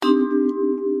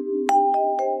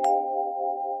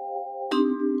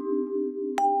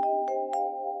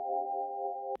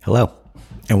Hello,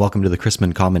 and welcome to the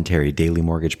Chrisman Commentary Daily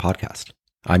Mortgage Podcast.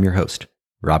 I'm your host,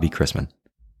 Robbie Chrisman.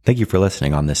 Thank you for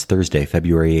listening on this Thursday,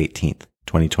 February 18th,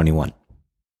 2021.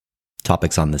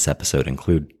 Topics on this episode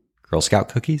include Girl Scout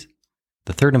cookies,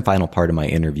 the third and final part of my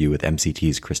interview with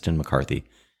MCT's Kristen McCarthy,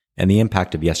 and the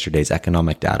impact of yesterday's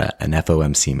economic data and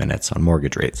FOMC minutes on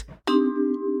mortgage rates.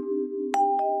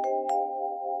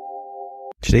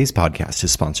 Today's podcast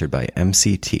is sponsored by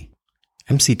MCT.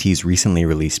 MCT's recently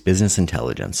released Business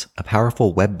Intelligence, a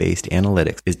powerful web-based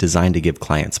analytics, is designed to give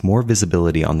clients more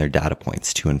visibility on their data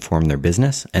points to inform their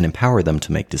business and empower them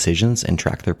to make decisions and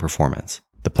track their performance.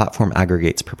 The platform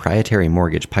aggregates proprietary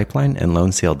mortgage pipeline and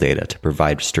loan sale data to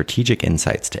provide strategic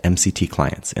insights to MCT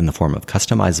clients in the form of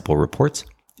customizable reports,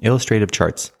 illustrative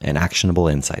charts, and actionable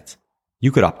insights.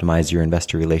 You could optimize your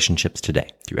investor relationships today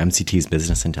through MCT's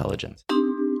Business Intelligence.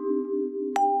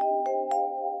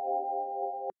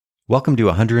 Welcome to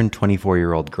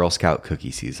 124-year-old Girl Scout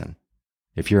cookie season.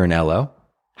 If you're an LO,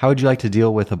 how would you like to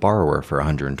deal with a borrower for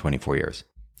 124 years?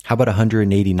 How about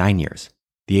 189 years,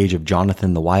 the age of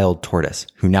Jonathan the Wild Tortoise,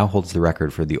 who now holds the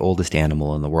record for the oldest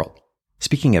animal in the world?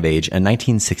 Speaking of age, a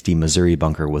 1960 Missouri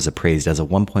bunker was appraised as a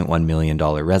 $1.1 million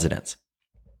residence.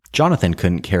 Jonathan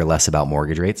couldn't care less about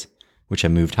mortgage rates, which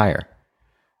have moved higher.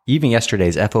 Even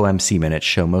yesterday's FOMC minutes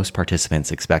show most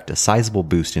participants expect a sizable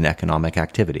boost in economic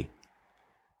activity.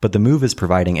 But the move is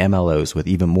providing MLOs with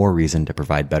even more reason to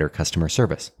provide better customer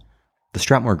service. The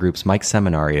Strathmore Group's Mike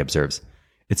Seminari observes,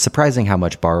 "It's surprising how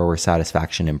much borrower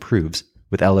satisfaction improves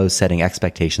with LOs setting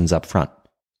expectations up front,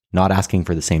 not asking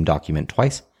for the same document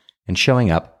twice, and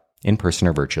showing up, in person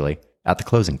or virtually, at the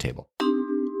closing table."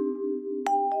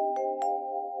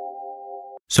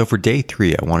 So for day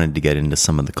 3, I wanted to get into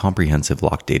some of the comprehensive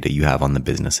lock data you have on the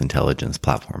Business Intelligence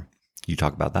platform. Can you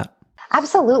talk about that?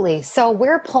 Absolutely. So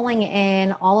we're pulling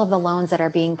in all of the loans that are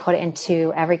being put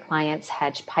into every client's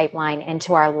hedge pipeline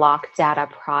into our lock data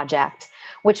project,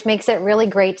 which makes it really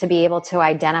great to be able to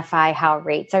identify how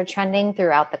rates are trending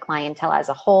throughout the clientele as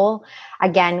a whole.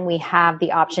 Again, we have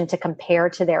the option to compare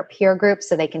to their peer group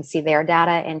so they can see their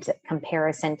data in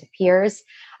comparison to peers.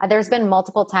 There's been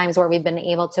multiple times where we've been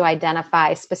able to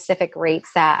identify specific rates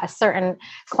that a certain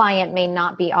client may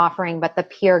not be offering, but the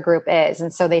peer group is.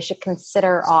 And so they should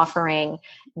consider offering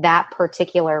that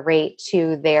particular rate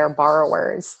to their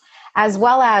borrowers. As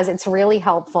well as it's really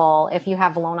helpful if you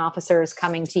have loan officers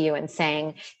coming to you and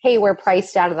saying, hey, we're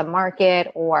priced out of the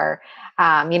market, or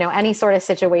any sort of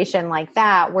situation like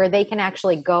that, where they can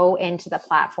actually go into the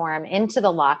platform, into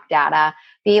the lock data,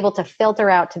 be able to filter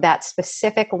out to that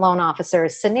specific loan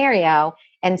officer's scenario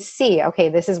and see, okay,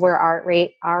 this is where our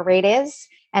rate is,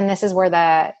 and this is where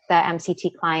the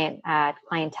MCT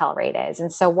clientele rate is.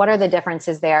 And so what are the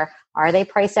differences there? Are they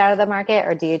priced out of the market,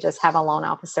 or do you just have a loan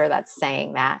officer that's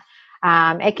saying that?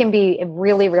 It can be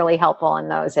really, really helpful in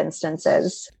those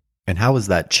instances. And how has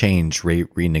that changed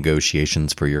rate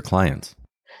renegotiations for your clients?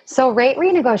 So rate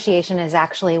renegotiation is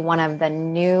actually one of the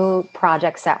new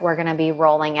projects that we're going to be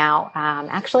rolling out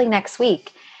actually next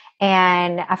week.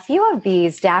 And a few of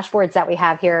these dashboards that we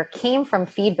have here came from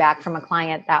feedback from a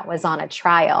client that was on a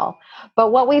trial.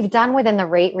 But what we've done within the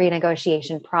rate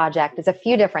renegotiation project is a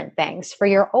few different things. For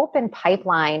your open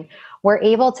pipeline, we're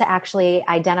able to actually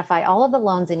identify all of the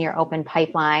loans in your open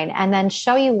pipeline and then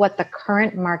show you what the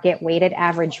current market weighted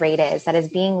average rate is that is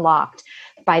being locked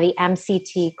by the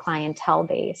MCT clientele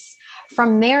base.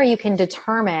 From there, you can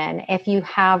determine if you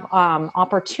have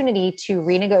opportunity to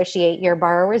renegotiate your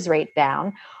borrower's rate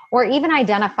down, or even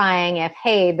identifying if,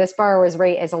 hey, this borrower's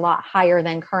rate is a lot higher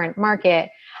than current market,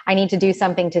 I need to do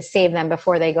something to save them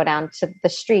before they go down to the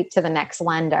street to the next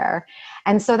lender.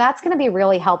 And so that's going to be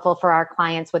really helpful for our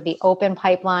clients with the open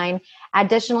pipeline.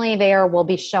 Additionally, there we'll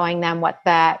be showing them what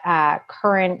that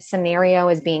current scenario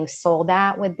is being sold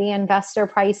at with the investor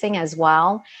pricing as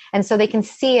well. And so they can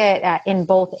see it in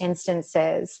both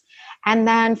instances. And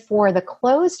then for the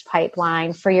closed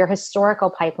pipeline, for your historical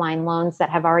pipeline loans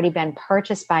that have already been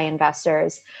purchased by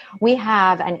investors, we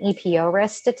have an EPO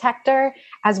risk detector,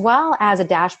 as well as a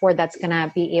dashboard that's going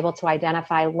to be able to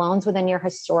identify loans within your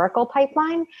historical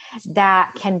pipeline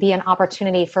that can be an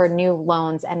opportunity for new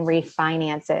loans and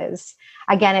refinances.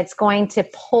 Again, it's going to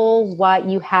pull what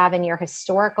you have in your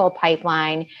historical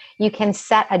pipeline. You can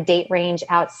set a date range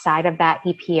outside of that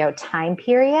EPO time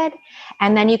period,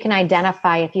 and then you can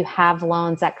identify if you have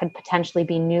loans that could potentially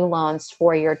be new loans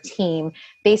for your team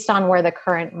based on where the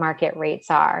current market rates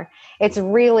are. It's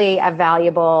really a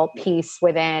valuable piece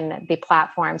within the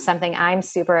platform, something I'm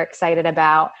super excited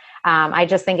about. I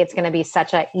just think it's going to be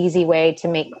such an easy way to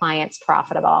make clients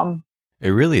profitable. It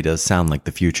really does sound like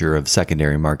the future of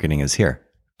secondary marketing is here.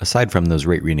 Aside from those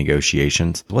rate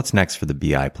renegotiations, what's next for the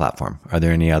BI platform? Are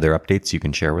there any other updates you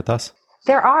can share with us?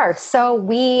 There are. So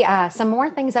some more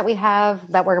things that we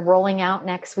have that we're rolling out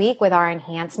next week with our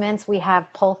enhancements. We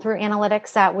have pull-through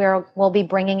analytics that we'll be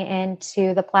bringing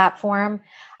into the platform.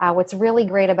 What's really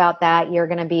great about that,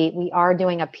 we are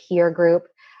doing a peer group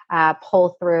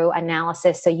pull-through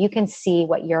analysis, so you can see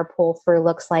what your pull-through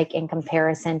looks like in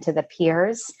comparison to the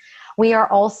peers. We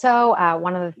are also,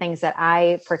 one of the things that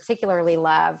I particularly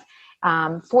love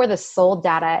for the sold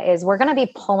data is we're going to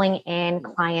be pulling in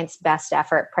clients' best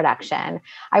effort production.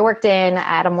 I worked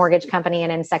at a mortgage company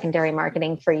and in secondary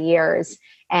marketing for years.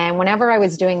 And whenever I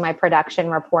was doing my production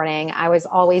reporting, I was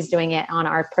always doing it on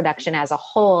our production as a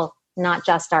whole, not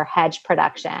just our hedge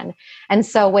production. And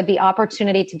so with the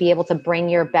opportunity to be able to bring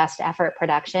your best effort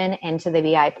production into the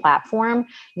BI platform,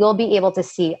 you'll be able to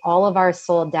see all of our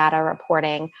sold data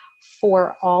reporting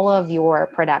for all of your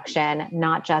production,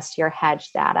 not just your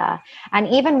hedge data. And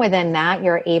even within that,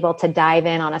 you're able to dive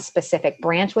in on a specific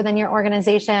branch within your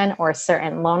organization or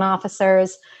certain loan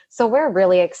officers. So we're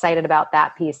really excited about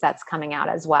that piece that's coming out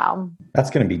as well. That's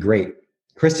going to be great.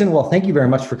 Kristen, well, thank you very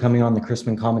much for coming on the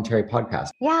Crispin Commentary podcast.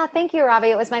 Yeah, thank you, Robbie.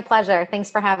 It was my pleasure. Thanks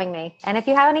for having me. And if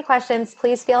you have any questions,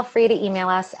 please feel free to email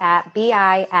us at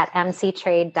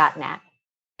bi@mctrade.net.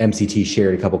 MCT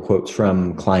shared a couple quotes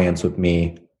from clients with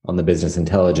me on the business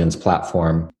intelligence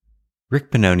platform.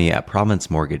 Rick Benoni at Province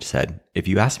Mortgage said, "If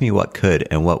you ask me what could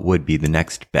and what would be the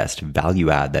next best value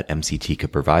add that MCT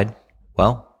could provide,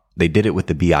 well, they did it with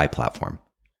the BI platform.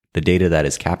 The data that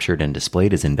is captured and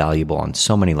displayed is invaluable on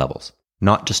so many levels,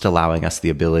 not just allowing us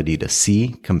the ability to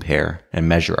see, compare, and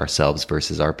measure ourselves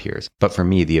versus our peers, but for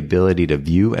me, the ability to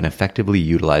view and effectively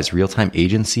utilize real-time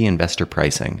agency investor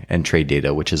pricing and trade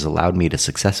data, which has allowed me to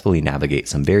successfully navigate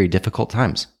some very difficult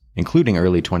times, including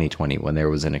early 2020 when there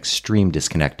was an extreme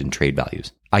disconnect in trade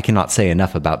values. I cannot say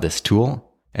enough about this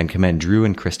tool and commend Drew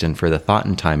and Kristen for the thought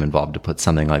and time involved to put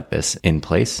something like this in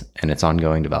place and its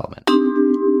ongoing development."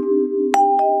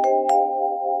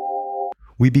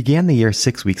 We began the year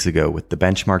 6 weeks ago with the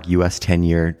benchmark US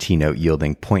 10-year T-note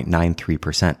yielding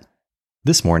 0.93%.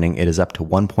 This morning, it is up to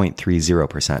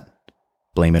 1.30%.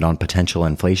 Blame it on potential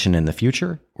inflation in the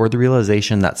future or the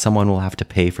realization that someone will have to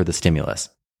pay for the stimulus.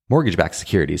 Mortgage-backed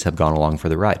securities have gone along for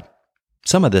the ride.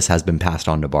 Some of this has been passed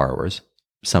on to borrowers,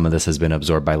 some of this has been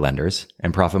absorbed by lenders,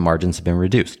 and profit margins have been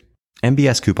reduced.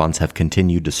 MBS coupons have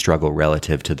continued to struggle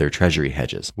relative to their treasury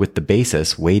hedges, with the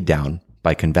basis weighed down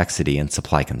by convexity and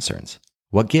supply concerns.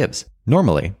 What gives?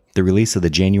 Normally, the release of the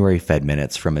January Fed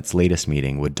minutes from its latest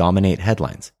meeting would dominate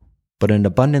headlines, but an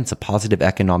abundance of positive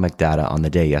economic data on the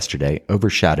day yesterday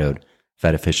overshadowed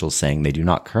Fed officials saying they do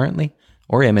not currently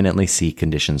or imminently see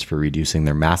conditions for reducing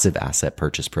their massive asset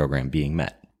purchase program being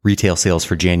met. Retail sales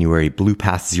for January blew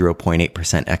past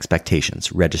 0.8%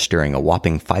 expectations, registering a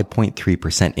whopping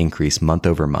 5.3% increase month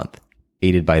over month,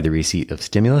 aided by the receipt of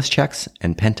stimulus checks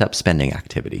and pent-up spending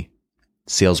activity.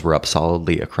 Sales were up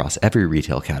solidly across every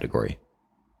retail category.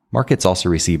 Markets also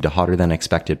received a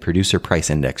hotter-than-expected producer price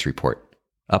index report,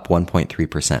 up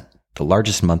 1.3%, the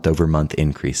largest month-over-month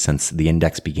increase since the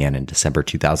index began in December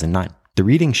 2009. The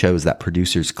reading shows that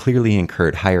producers clearly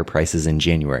incurred higher prices in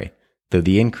January, though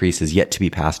the increase is yet to be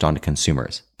passed on to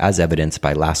consumers, as evidenced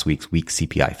by last week's weak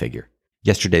CPI figure.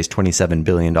 Yesterday's $27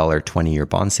 billion 20-year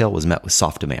bond sale was met with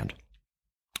soft demand.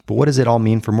 But what does it all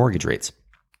mean for mortgage rates?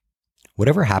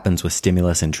 Whatever happens with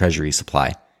stimulus and treasury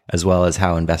supply, as well as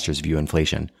how investors view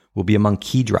inflation, will be among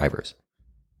key drivers.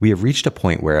 We have reached a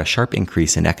point where a sharp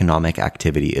increase in economic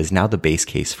activity is now the base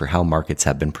case for how markets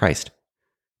have been priced.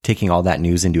 Taking all that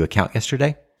news into account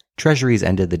yesterday, Treasuries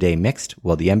ended the day mixed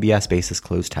while the MBS basis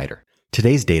closed tighter.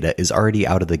 Today's data is already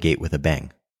out of the gate with a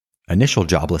bang. Initial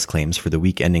jobless claims for the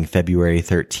week ending February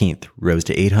 13th rose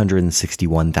to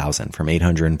 861,000 from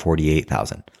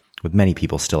 848,000, with many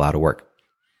people still out of work.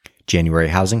 January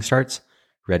housing starts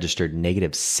registered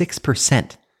negative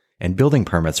 6%, and building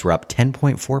permits were up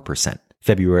 10.4%.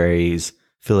 February's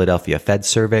Philadelphia Fed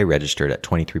survey registered at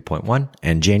 23.1,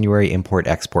 and January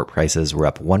import-export prices were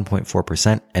up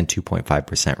 1.4% and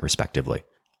 2.5% respectively.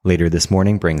 Later this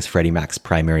morning brings Freddie Mac's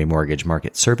primary mortgage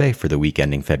market survey for the week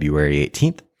ending February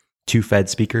 18th, two Fed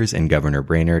speakers in Governor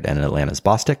Brainerd and Atlanta's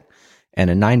Bostic, and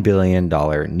a $9 billion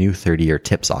new 30-year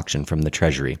TIPS auction from the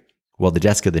Treasury, while the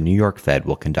desk of the New York Fed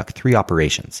will conduct 3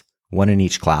 operations, one in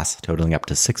each class, totaling up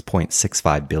to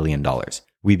 $6.65 billion.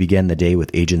 We began the day with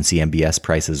agency MBS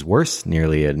prices worse,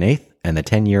 nearly an eighth, and the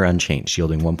 10-year unchanged,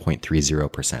 yielding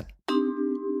 1.30%.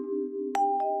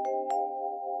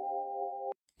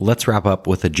 Let's wrap up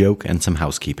with a joke and some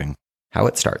housekeeping. How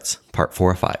it starts, part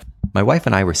 4 of 5. My wife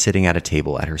and I were sitting at a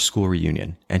table at her school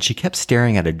reunion, and she kept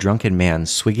staring at a drunken man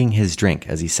swigging his drink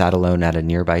as he sat alone at a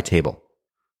nearby table.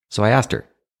 So I asked her,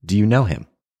 "Do you know him?"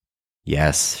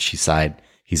 "Yes," she sighed.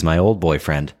 "He's my old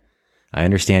boyfriend. I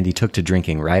understand he took to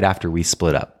drinking right after we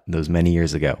split up, those many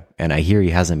years ago, and I hear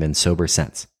he hasn't been sober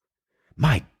since."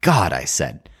 "My God," I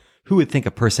said. "Who would think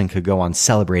a person could go on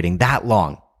celebrating that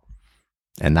long?"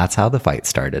 And that's how the fight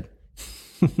started.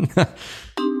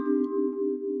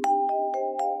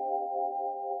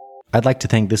 I'd like to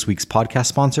thank this week's podcast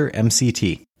sponsor,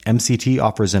 MCT. MCT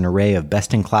offers an array of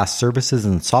best-in-class services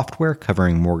and software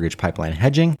covering mortgage pipeline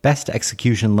hedging, best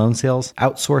execution loan sales,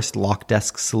 outsourced lock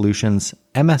desk solutions,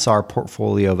 MSR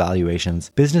portfolio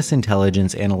valuations, business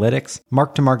intelligence analytics,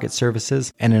 mark-to-market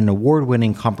services, and an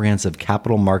award-winning comprehensive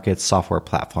capital markets software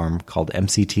platform called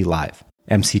MCT Live.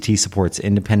 MCT supports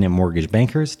independent mortgage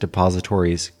bankers,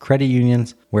 depositories, credit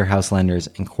unions, warehouse lenders,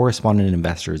 and correspondent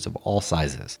investors of all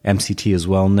sizes. MCT is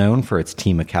well known for its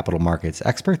team of capital markets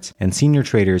experts and senior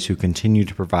traders who continue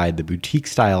to provide the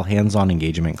boutique-style hands-on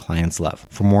engagement clients love.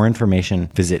 For more information,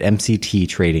 visit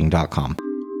mcttrading.com.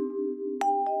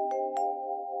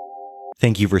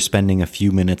 Thank you for spending a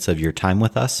few minutes of your time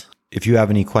with us. If you have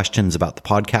any questions about the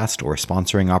podcast or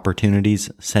sponsoring opportunities,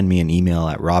 send me an email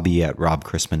at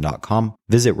robbie@robchrisman.com.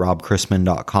 Visit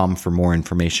robchrisman.com for more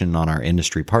information on our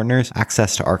industry partners,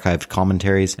 access to archived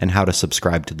commentaries, and how to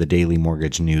subscribe to the daily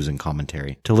mortgage news and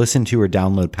commentary. To listen to or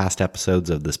download past episodes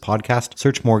of this podcast,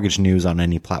 search Mortgage News on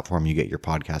any platform you get your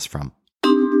podcast from.